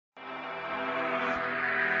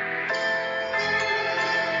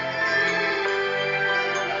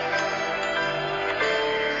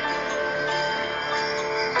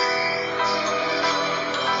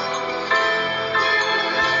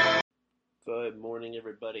Good morning,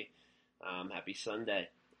 everybody. Happy Sunday.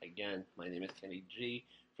 Again, my name is Kenny G.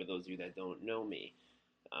 For those of you that don't know me,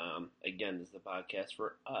 again, this is the podcast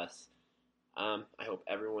for us. I hope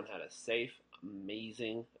everyone had a safe,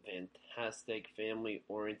 amazing, fantastic,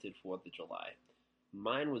 family-oriented 4th of July.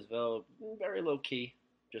 Mine was very low-key.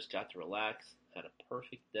 Just got to relax. Had a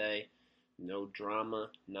perfect day. No drama,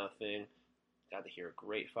 nothing. Got to hear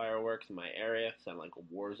great fireworks in my area. Sounded like a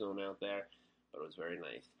war zone out there, but it was very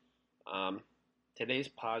nice. Today's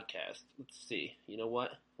podcast, let's see. You know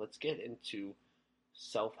what? Let's get into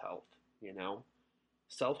self-help,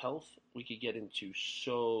 Self-help, we could get into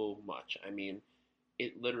so much. I mean,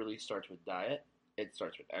 it literally starts with diet. It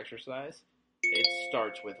starts with exercise. It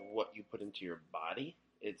starts with what you put into your body.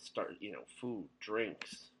 It starts, food,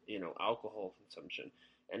 drinks, alcohol consumption.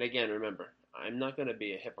 And again, remember, I'm not going to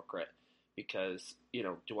be a hypocrite because,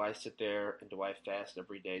 do I sit there and do I fast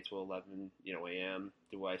every day till 11, a.m.?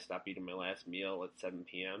 Do I stop eating my last meal at 7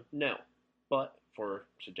 p.m.? No. But for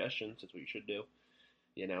suggestions, that's what you should do.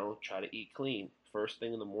 Try to eat clean. First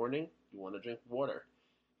thing in the morning, you want to drink water.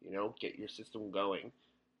 Get your system going.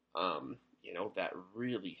 That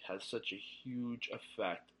really has such a huge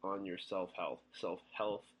effect on your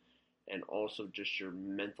self-health, and also just your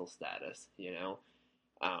mental status,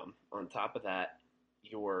 On top of that,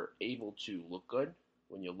 you're able to look good.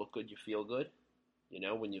 When you look good, you feel good.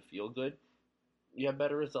 When you feel good, you have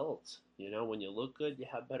better results. When you look good, you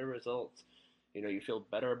have better results. You feel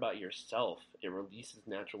better about yourself. It releases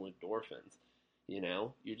natural endorphins.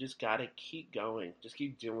 You just got to keep going. Just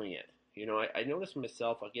keep doing it. I notice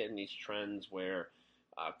myself, I get in these trends where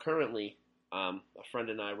currently a friend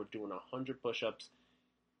and I were doing 100 push-ups.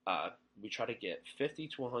 We try to get 50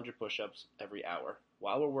 to 100 push-ups every hour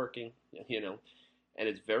while we're working, and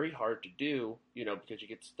it's very hard to do, because you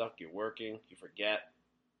get stuck, you're working, you forget,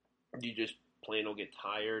 you just plain will get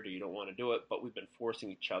tired or you don't want to do it, but we've been forcing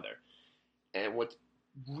each other. And what's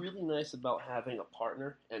really nice about having a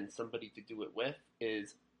partner and somebody to do it with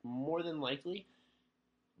is more than likely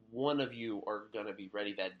one of you are going to be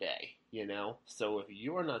ready that day, So if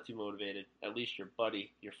you are not too motivated, at least your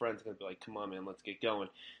buddy, your friend's going to be like, come on, man, let's get going.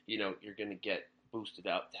 You're going to get boosted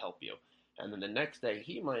out to help you. And then the next day,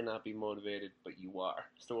 he might not be motivated, but you are.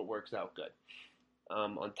 So it works out good.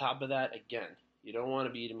 On top of that, again, you don't want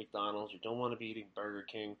to be eating McDonald's. You don't want to be eating Burger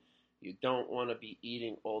King. You don't want to be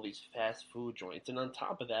eating all these fast food joints. And on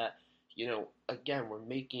top of that, again, we're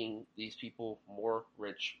making these people more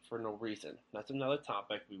rich for no reason. That's another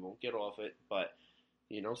topic. We won't get off it, but,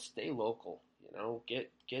 stay local.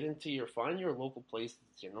 Find your local places,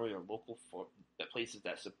 your local places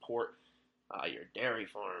that support your dairy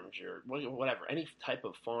farms, your whatever, any type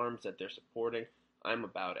of farms that they're supporting. I'm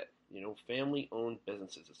about it. Family-owned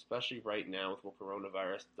businesses, especially right now with what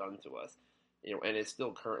coronavirus done to us, and it's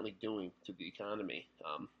still currently doing to the economy.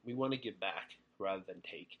 We want to give back rather than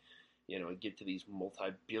take. Give to these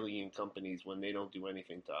multi-billion companies when they don't do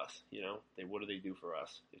anything to us. What do they do for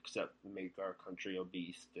us except make our country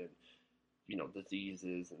obese and,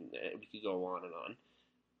 diseases, and we could go on and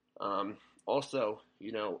on. Also,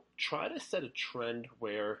 try to set a trend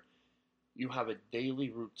where you have a daily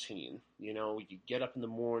routine. You get up in the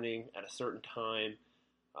morning at a certain time,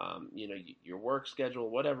 your work schedule,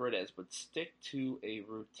 whatever it is, but stick to a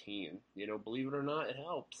routine. Believe it or not, it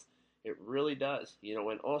helps. It really does.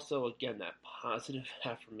 And also, again, that positive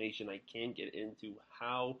affirmation, I can't get into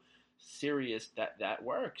how serious that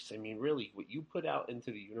works. I mean, really, what you put out into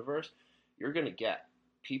the universe, you're going to get.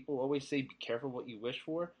 People always say, be careful what you wish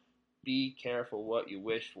for. Be careful what you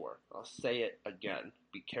wish for. I'll say it again.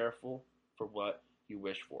 Be careful for what you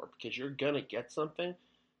wish for, because you're going to get something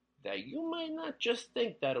that you might not just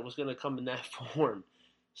think that it was going to come in that form.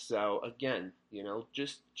 So again,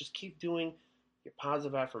 just keep doing your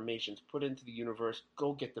positive affirmations, put into the universe.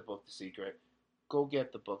 Go get the book, The Secret. Go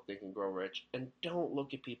get the book, Think and Grow Rich. And don't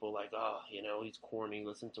look at people like, oh, he's corny.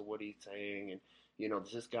 Listen to what he's saying. And,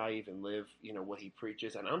 does this guy even live, what he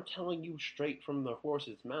preaches? And I'm telling you straight from the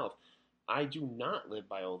horse's mouth, I do not live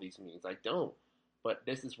by all these means. I don't. But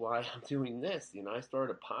this is why I'm doing this. I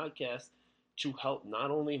started a podcast to help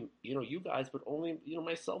not only, you guys, but only,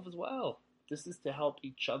 myself as well. This is to help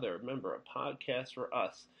each other. Remember, a podcast for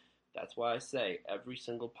us. That's why I say every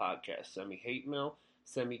single podcast, send me hate mail,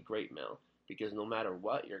 send me great mail. Because no matter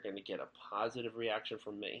what, you're going to get a positive reaction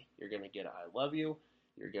from me. You're going to get a I love you,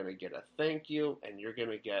 you're going to get a thank you, and you're going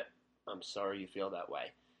to get, I'm sorry you feel that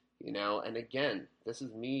way. And again, this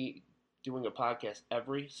is me doing a podcast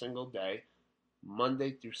every single day,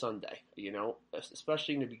 Monday through Sunday,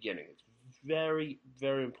 especially in the beginning. It's very,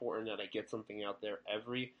 very important that I get something out there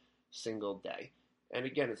every single day. And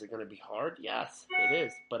again, is it going to be hard? Yes, it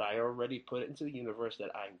is. But I already put it into the universe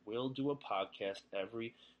that I will do a podcast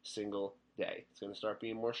every single day. It's going to start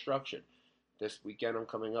being more structured. This weekend, I'm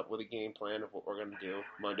coming up with a game plan of what we're going to do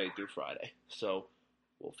Monday through Friday. So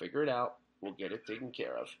we'll figure it out. We'll get it taken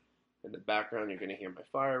care of. In the background, you're going to hear my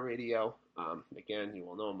fire radio. Again, you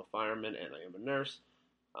will know I'm a fireman and I am a nurse.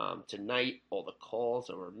 Tonight, all the calls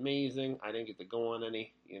are amazing. I didn't get to go on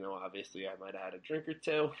any. Obviously, I might have had a drink or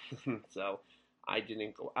two. So I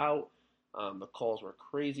didn't go out. The calls were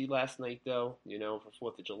crazy last night, though,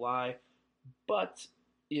 for 4th of July. But,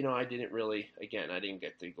 I didn't really, again, I didn't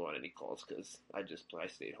get to go on any calls because I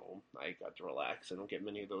stayed home. I got to relax. I don't get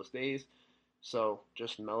many of those days. So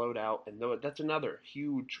just mellowed out. And that's another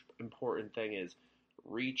huge important thing is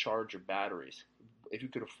recharge your batteries. If you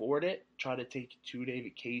could afford it, try to take a 2-day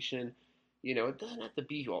vacation. It doesn't have to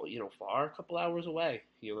be all, far, a couple hours away.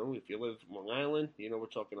 If you live in Long Island, we're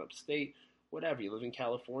talking upstate, whatever. You live in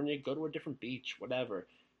California, go to a different beach, whatever.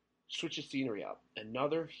 Switch the scenery up.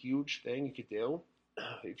 Another huge thing you could do,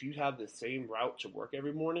 if you have the same route to work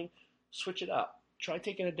every morning, switch it up. Try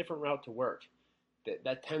taking a different route to work.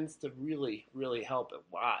 That tends to really, really help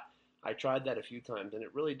a lot. I tried that a few times, and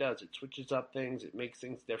it really does. It switches up things. It makes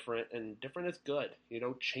things different, and different is good.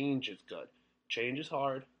 Change is good. Change is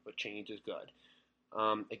hard, but change is good.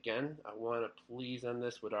 Again, I want to please end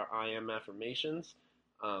this with our I am affirmations.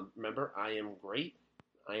 Remember, I am great.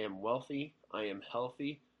 I am wealthy. I am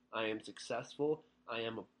healthy. I am successful. I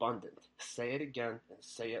am abundant. Say it again and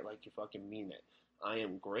say it like you fucking mean it. I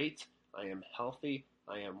am great. I am healthy.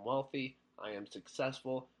 I am wealthy. I am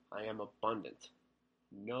successful. I am abundant.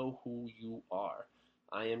 Know who you are.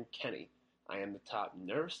 I am Kenny. I am the top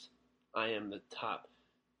nurse. I am the top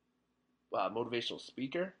motivational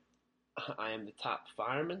speaker. I am the top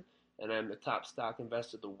fireman. And I am the top stock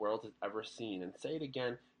investor the world has ever seen. And say it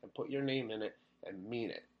again and put your name in it and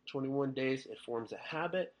mean it. 21 days, it forms a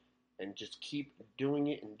habit. And just keep doing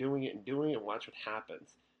it and doing it and doing it and watch what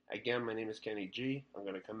happens. Again, my name is Kenny G. I'm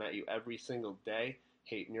going to come at you every single day.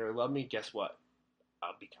 Hate me or love me, guess what?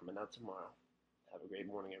 I'll be coming out tomorrow. Have a great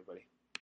morning, everybody.